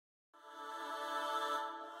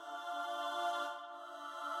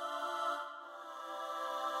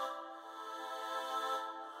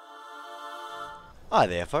Hi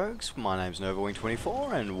there folks, my name's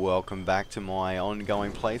NovaWing24 and welcome back to my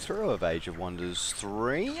ongoing playthrough of Age of Wonders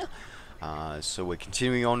 3. So we're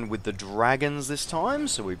continuing on with the dragons this time,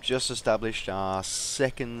 so we've just established our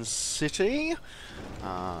second city.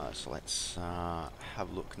 So let's have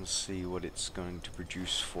a look and see what it's going to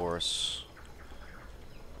produce for us.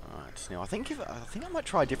 Alright, now I think I might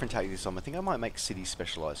try a different tactic this time. I think I might make cities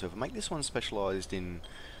specialised. So if I make this one specialised in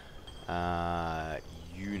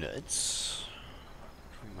units,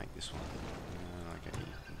 make this one. Okay,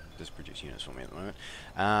 just produce units for me at the moment.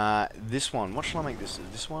 This one, what shall I make this?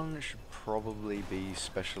 This one should probably be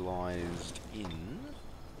specialised in.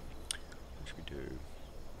 What should we do?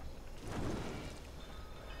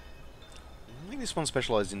 I think this one's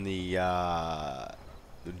specialised in the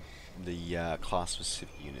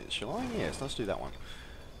class-specific units. Shall I? Yes, let's do that one.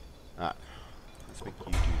 Alright, let's make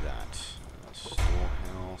you do that.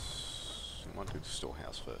 Storehouse. I might do the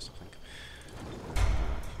storehouse first, I think.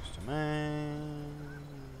 Domain.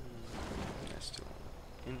 There's still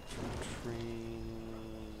infantry.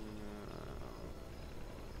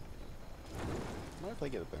 What if they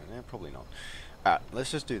get a burn? Yeah, probably not. Alright,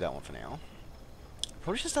 let's just do that one for now.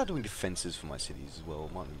 Probably should start doing defences for my cities as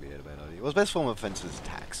well. Might be a bad idea. Well, the best form of offence is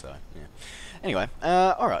attack, so yeah. Anyway,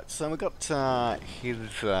 alright, so we've got his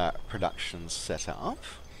production set up.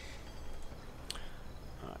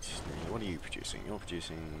 Alright, now what are you producing? You're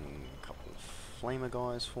producing a couple of flamer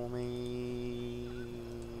guys for me.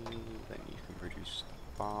 Then you can produce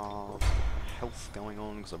bars, health going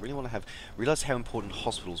on, because I really want to realize how important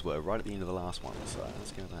hospitals were right at the end of the last one, so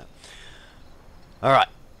let's get that. Alright,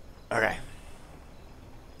 okay.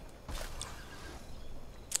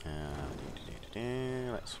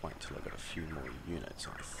 Let's wait till I've got a few more units,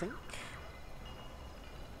 I think.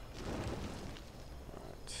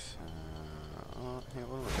 Right, here,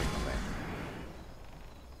 what am I taking on there?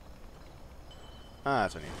 Ah,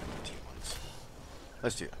 it's only infantry ones.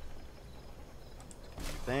 Let's do that.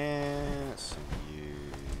 There, let's send you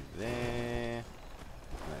there.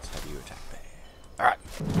 Let's have you attack there. Alright,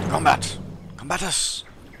 combat! Combat us!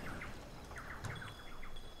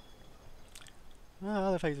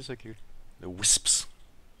 Ah, their faces are so cute. The wisps.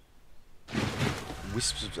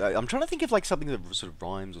 Wisps. I'm trying to think of like something that sort of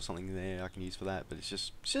rhymes or something there I can use for that, but it's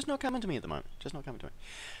just not coming to me at the moment. Just not coming to me.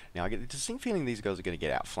 Now I get a distinct feeling these guys are going to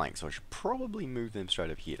get outflanked, so I should probably move them straight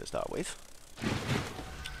over here to start with.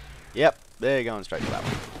 Yep, they're going straight to that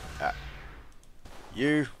one. Alright.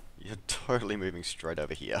 You're totally moving straight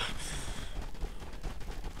over here.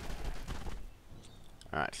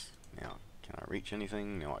 Alright, now can I reach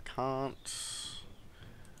anything? No, I can't.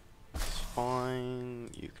 That's fine.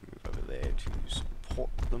 You can move over there to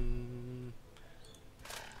support them.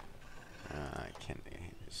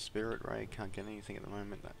 Spirit Ray can't get anything at the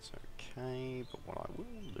moment. That's okay. But what I will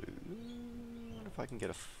do, what if I can get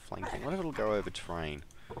a flanking? What if it'll go over terrain?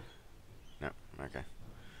 No. Okay.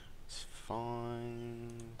 It's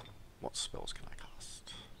fine. What spells can I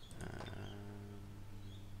cast?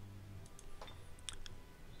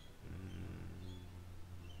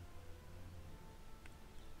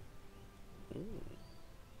 Ooh,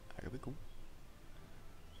 that could be cool.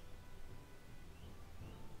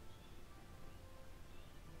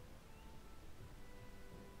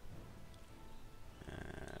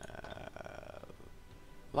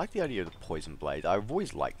 I like the idea of the poison blade. I've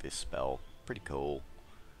always liked this spell. Pretty cool.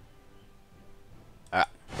 Ah.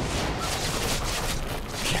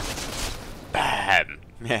 Bam!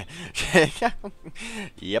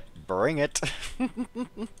 Yep, bring it.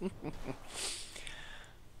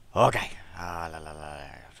 Okay.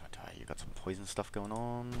 You got some poison stuff going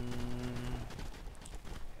on.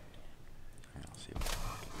 I'll see what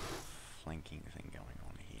flanking thing going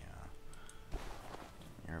on here.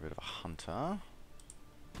 You're a bit of a hunter.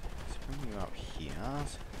 Let's bring you up here.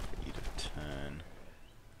 So get you to turn.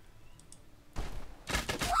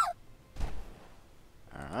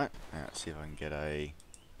 Alright. Now let's see if I can get a.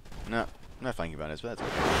 No flanking bonus, but that's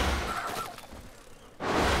okay.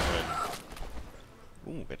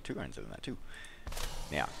 Ooh, got 2 rounds in that too.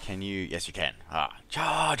 Now, can you... Yes, you can. Ah,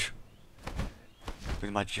 charge!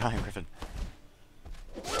 With my giant griffin.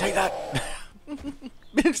 Take that!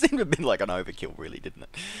 It seemed to have been like an overkill, really, didn't it?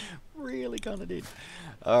 Really kind of did.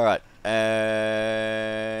 Alright, and...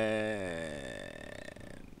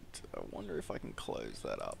 I wonder if I can close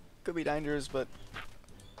that up. Could be dangerous, but...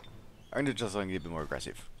 I'm going to just something a bit more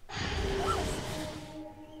aggressive.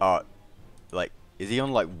 Oh, like... Is he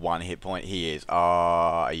on like 1 hit point? He is. Oh,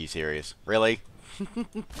 are you serious? Really?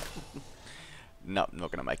 No, I'm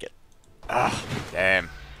not gonna make it. Ah,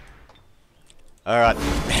 damn. Alright.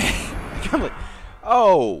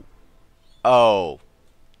 Oh! Oh!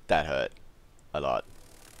 That hurt. a lot.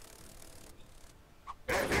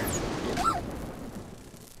 And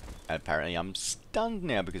apparently I'm stunned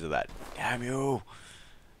now because of that. Damn you!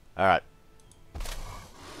 Alright.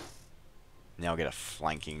 Now I'll get a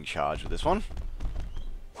flanking charge with this one.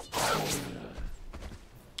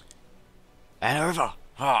 And over!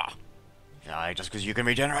 Ah! Just because you can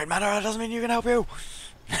regenerate matter doesn't mean you can help you!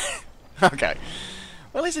 Okay.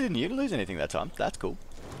 Well, at least I didn't lose anything that time. That's cool.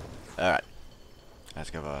 Alright.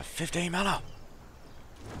 Let's go for 15 mana!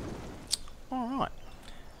 Alright.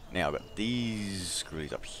 Now I've got these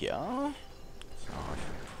screws up here. So I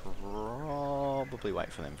should probably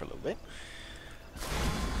wait for them for a little bit.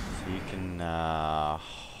 So you can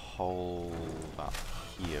hold up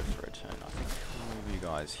here for a turn. I think we'll move you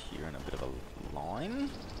guys here in a bit of a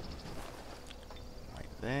line.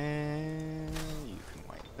 Wait there. You can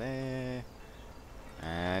wait there.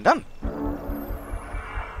 And done!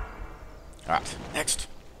 Alright, next.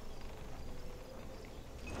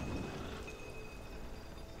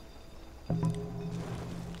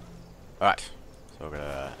 Alright, so I've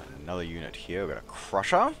got another unit here. I've got a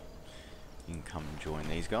crusher. You can come join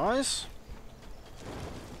these guys.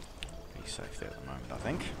 Be safe there at the moment, I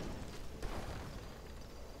think.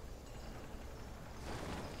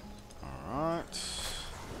 Alright.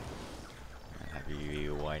 And have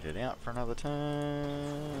you waited out for another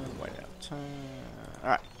turn. Wait out turn.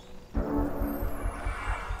 Alright.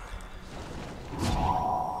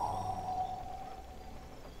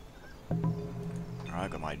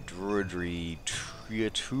 Alright, got my Druidry Tier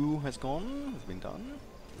 2 has been done.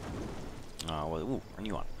 Well, ooh, a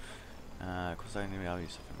new one. Cause I need value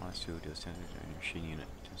stuff at -2, deals 10 to any machine unit,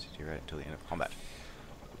 tends to deteriorate until the end of combat.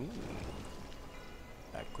 Ooh.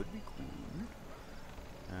 That could be cool.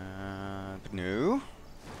 But no.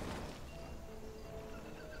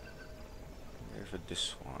 Go for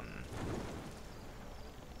this one.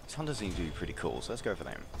 These hunters seem to be pretty cool, so let's go for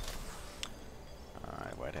them.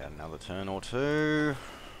 Alright, wait out another turn or two.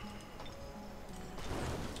 You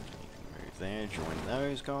can move there, join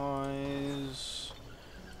those guys.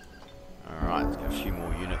 Alright, let's get a few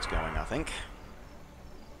more units going, I think.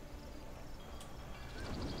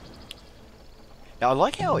 Now I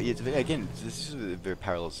like how it's, again, this is very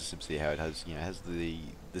parallel to SimCity, how it has, you know, has the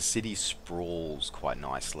city sprawls quite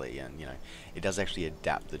nicely, and you know, it does actually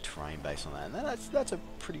adapt the terrain based on that, and that's a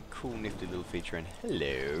pretty cool, nifty little feature. And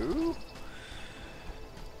hello,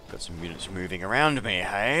 got some units moving around me,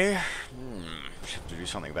 hey? Should have to do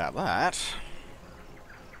something about that.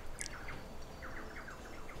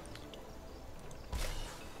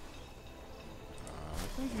 I'll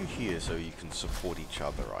move you here so you can support each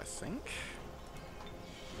other, I think.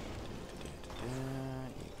 You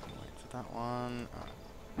can wait for that one.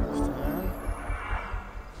 Next turn.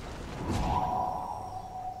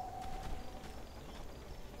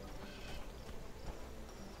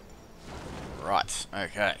 Right,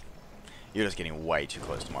 okay. You're just getting way too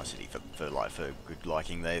close to my city for good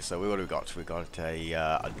liking there. So what have we got? We've got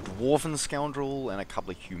a dwarven scoundrel and a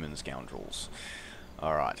couple of human scoundrels.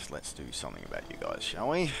 Alright, let's do something about you guys, shall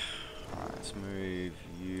we? Alright, let's move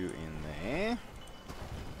you in there.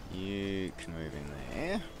 You can move in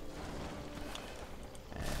there.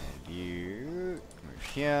 And you move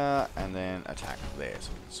here, and then attack there,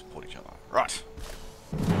 so we can support each other. Right.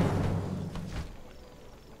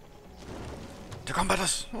 To combat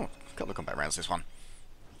us! Oh, a couple of combat rounds this one.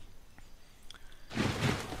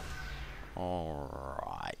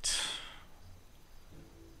 Alright.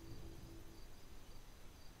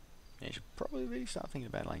 Yeah, you should probably really start thinking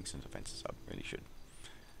about laying some defenses up. Really should.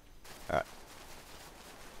 Alright.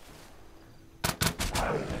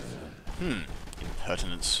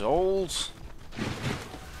 Impertinent souls.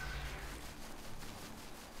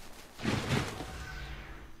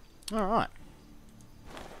 Alright.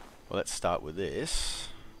 Well, let's start with this.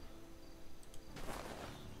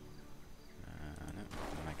 No, I'm gonna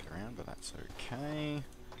make it around, but that's okay.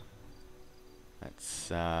 Let's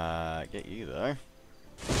get you though.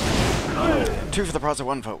 2 for the price of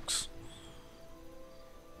 1, folks.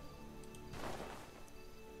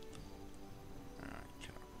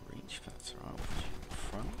 That's right, we'll put you in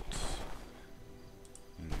front.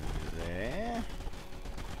 Move there.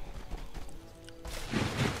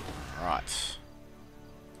 Alright.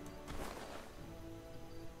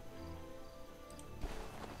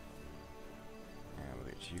 Now we'll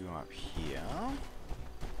get you up here.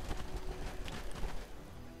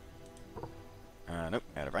 Nope,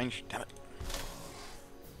 out of range, damn it.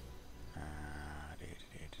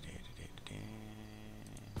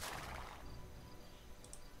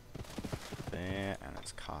 There, and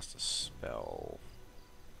let's cast a spell.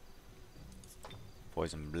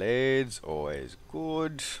 Poison Blades, always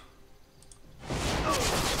good.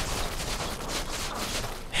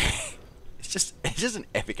 It's just an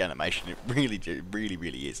epic animation. It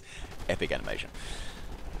really is epic animation.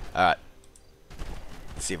 All right,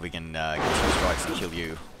 let's see if we can get 2 strikes and kill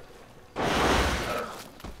you.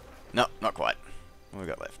 No, not quite. What have we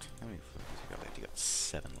got left? How many have we got left? You got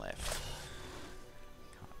 7 left.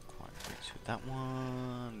 Can't quite reach with that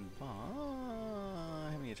one. But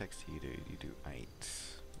how many attacks do you do? You do 8.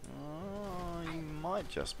 You might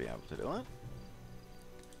just be able to do it.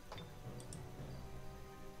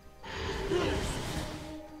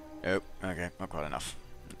 Oh, okay, not quite enough.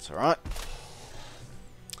 That's alright.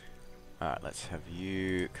 Alright, let's have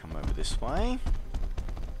you come over this way.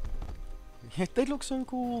 Yeah, they look so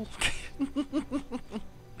cool.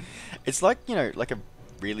 It's like, you know, like a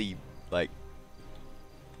really, like,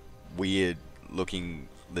 weird looking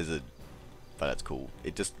lizard. But that's cool.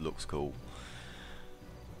 It just looks cool.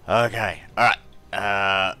 Okay, alright.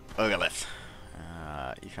 What we got left?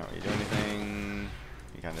 You can't really do anything.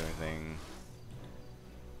 You can't do anything.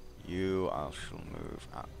 You, I shall move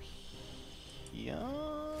up here.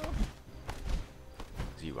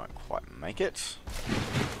 You won't quite make it.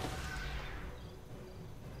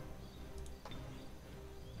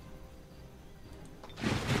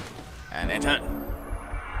 And enter.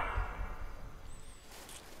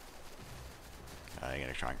 You're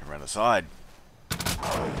gonna try and come around the side.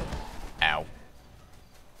 Ow.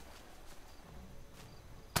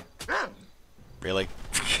 Really?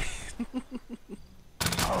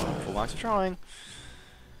 Full marks for trying.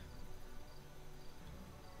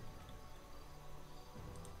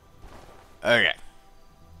 Okay.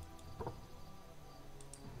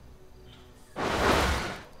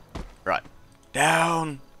 Right.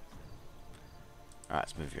 Down. Alright,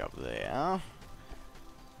 let's move you up there.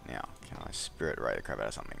 Now, can I spirit ray the crap out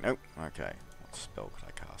of something? Nope. Okay. What spell could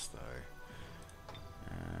I cast though?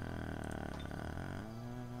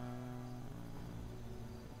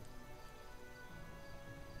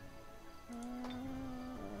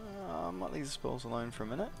 I might leave the spells alone for a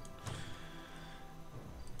minute.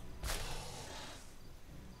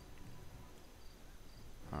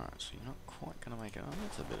 Alright, so you're not quite going to make it. Oh,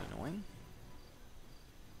 that's a bit annoying.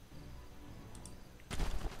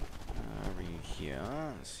 Over here,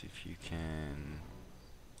 let's see if you can...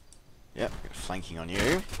 Yep, got flanking on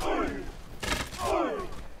you.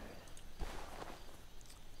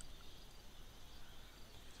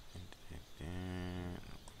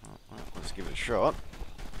 Let's give it a shot.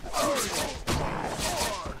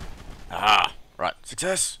 Ah, right,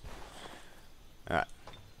 success. Alright,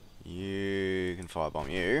 you can firebomb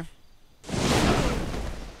you.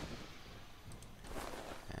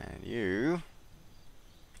 And you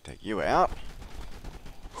take you out.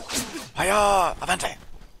 Hiya! Avante!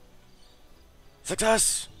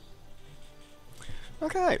 Success!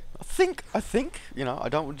 Okay, I think, you know, I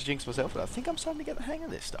don't want to jinx myself, but I think I'm starting to get the hang of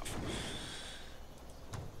this stuff.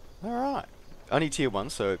 Alright. Only tier 1,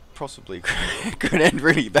 so it possibly could end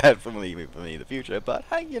really bad for me in the future, but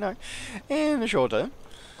hey, you know, in the short term.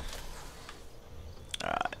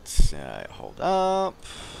 Alright, hold up.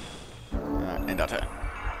 End our turn.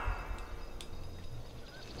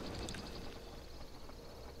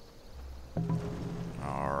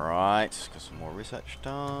 Alright, got some more research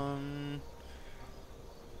done.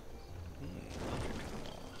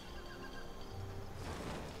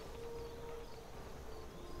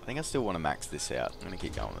 I think I still want to max this out. I'm going to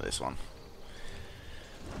keep going with this one.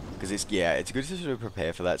 Because it's, yeah, it's good to sort of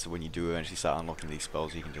prepare for that, so when you do eventually start unlocking these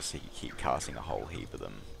spells, you can just keep casting a whole heap of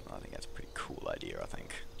them. I think that's a pretty cool idea, I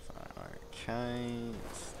think. So, okay,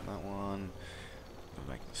 that's that one. We'll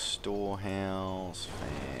make the storehouse.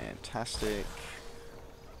 Fantastic.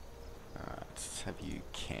 Alright, let's have you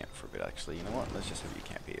camp for a bit, actually. You know what? Let's just have you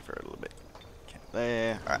camp here for a little bit. Camp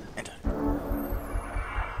there. Alright, enter.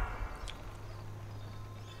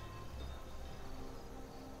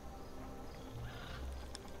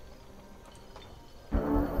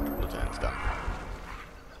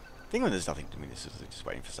 I think when there's nothing to me, this is just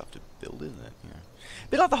waiting for stuff to build, isn't it? You know, a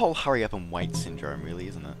bit like the whole hurry up and wait syndrome, really,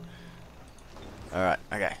 isn't it? Alright,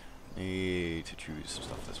 okay. Need to choose some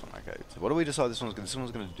stuff for this one. Okay, so what do we decide this one's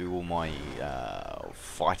going to do all my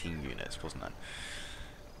fighting units, wasn't it?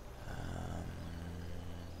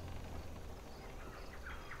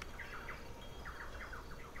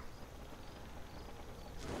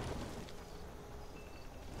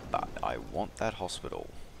 But I want that hospital.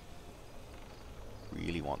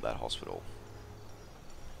 Really want that hospital.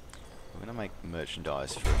 I'm going to make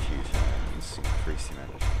merchandise for a few turns, increase the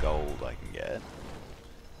amount of gold I can get.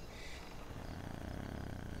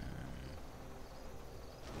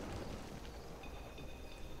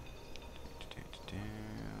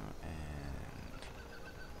 And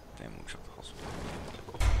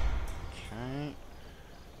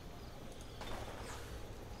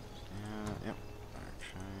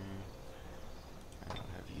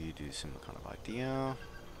do similar kind of idea.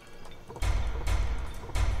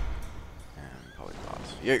 And probably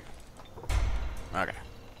pass for you. Okay.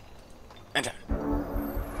 Enter.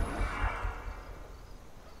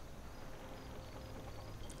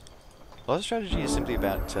 A lot of strategy is simply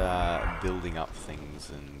about building up things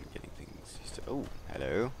and getting things used to... Oh,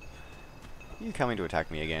 hello. You coming to attack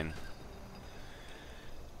me again?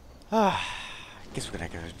 Ah, guess we're gonna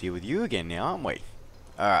go deal with you again now, aren't we?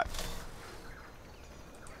 Alright.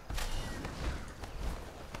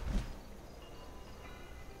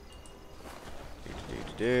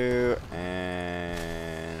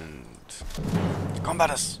 And...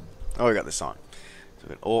 combat us! Oh, we got this on. So we've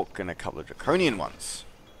got an orc and a couple of draconian ones.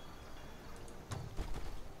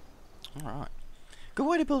 Alright. Good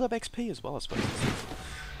way to build up XP as well, I suppose.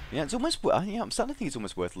 Yeah, it's almost... yeah, I'm starting to think it's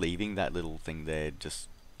almost worth leaving that little thing there just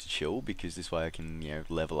to chill, because this way I can, you know,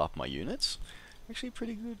 level up my units. Actually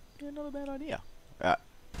pretty good. Yeah, not a bad idea. Alright.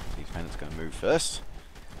 These bandits gonna move first.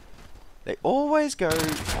 They always go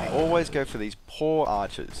for these poor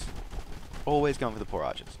archers. Always going for the poor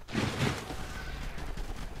archers.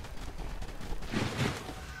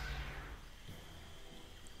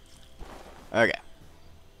 Okay.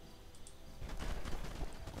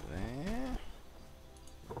 There.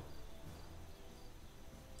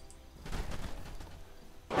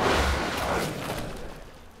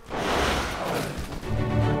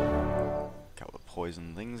 Couple of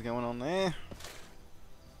poison things going on there.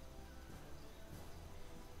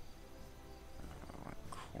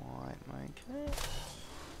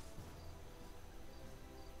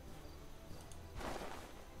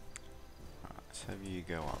 Let's have you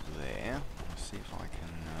go up there. Let's see if I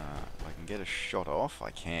can get a shot off. I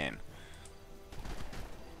can.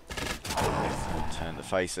 I'll turn the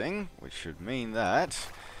facing, which should mean that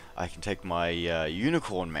I can take my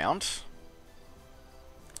unicorn mount.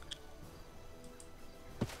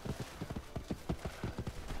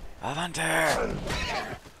 Avante!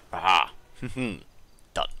 Aha!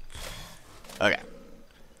 Done. Okay.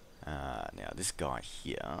 Now this guy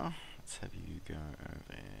here. Let's have you go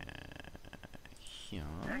over here.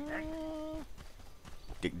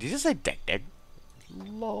 Did you say dead?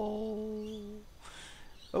 Lol.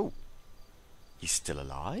 Oh. He's still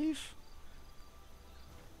alive?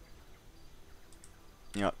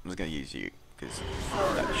 You know what, I'm just going to use you, because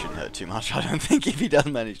that shouldn't hurt too much, I don't think, if he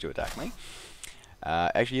doesn't manage to attack me.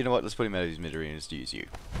 Actually, you know what, let's put him out of his misery and just use you.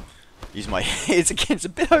 Use my... it's a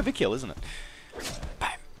bit overkill, isn't it?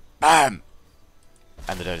 Bam! BAM!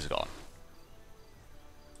 And the dirt is gone.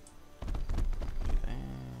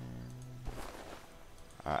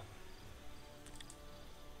 Alright.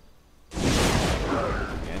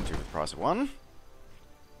 Again, to the price of one.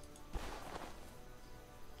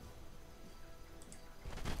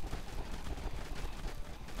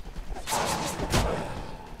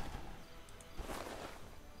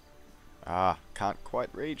 Ah, can't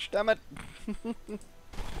quite reach, damn it! It's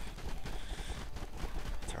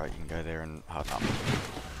alright, you can go there and hug up.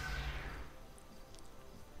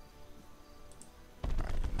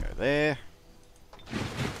 Alright, you can go there.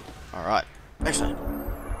 Alright, excellent.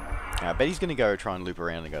 Now, I bet he's gonna go try and loop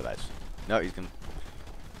around and go those. No, he's gonna...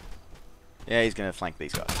 yeah, he's gonna flank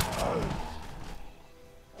these guys.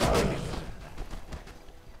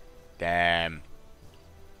 Damn.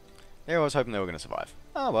 There, I was hoping they were gonna survive.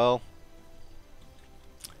 Oh well.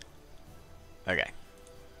 Okay.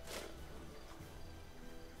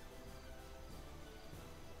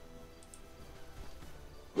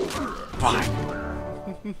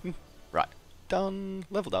 Fine. Right. Done.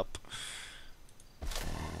 Leveled up.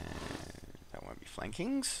 That won't be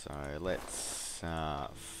flanking, so let's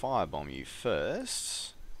firebomb you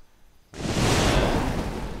first. And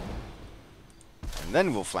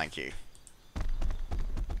then we'll flank you.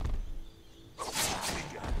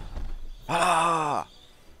 Ah!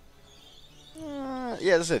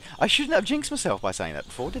 Yeah, that's it. I shouldn't have jinxed myself by saying that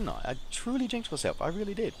before, didn't I? I truly jinxed myself. I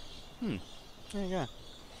really did. There you go.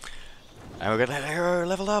 And we're gonna let her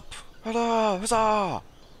level up. Huzzah! Huzzah!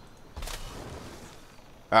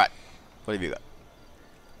 Alright. What have you got?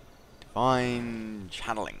 Divine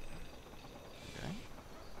channeling. Okay.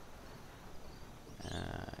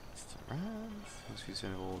 Instant rise. Once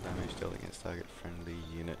of all damage dealt against target friendly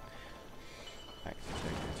unit.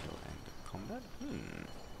 Activate until end of combat.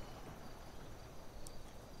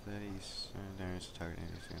 30 damage to target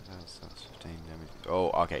enemies. 15 damage. Oh,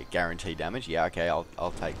 okay. Guaranteed damage. Yeah, okay.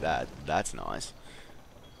 I'll take that. That's nice.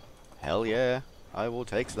 Hell yeah. I will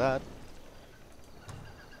take that.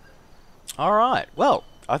 Alright. Well,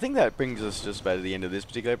 I think that brings us just about to the end of this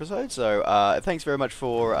particular episode. So thanks very much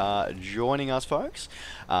for joining us, folks.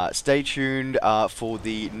 Stay tuned for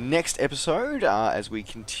the next episode as we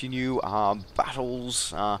continue our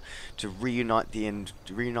battles to reunite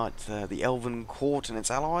the Elven court and its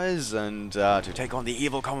allies, and to take on the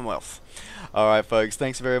evil Commonwealth. All right, folks.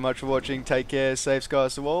 Thanks very much for watching. Take care. Safe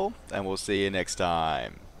skies to all, and we'll see you next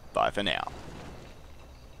time. Bye for now.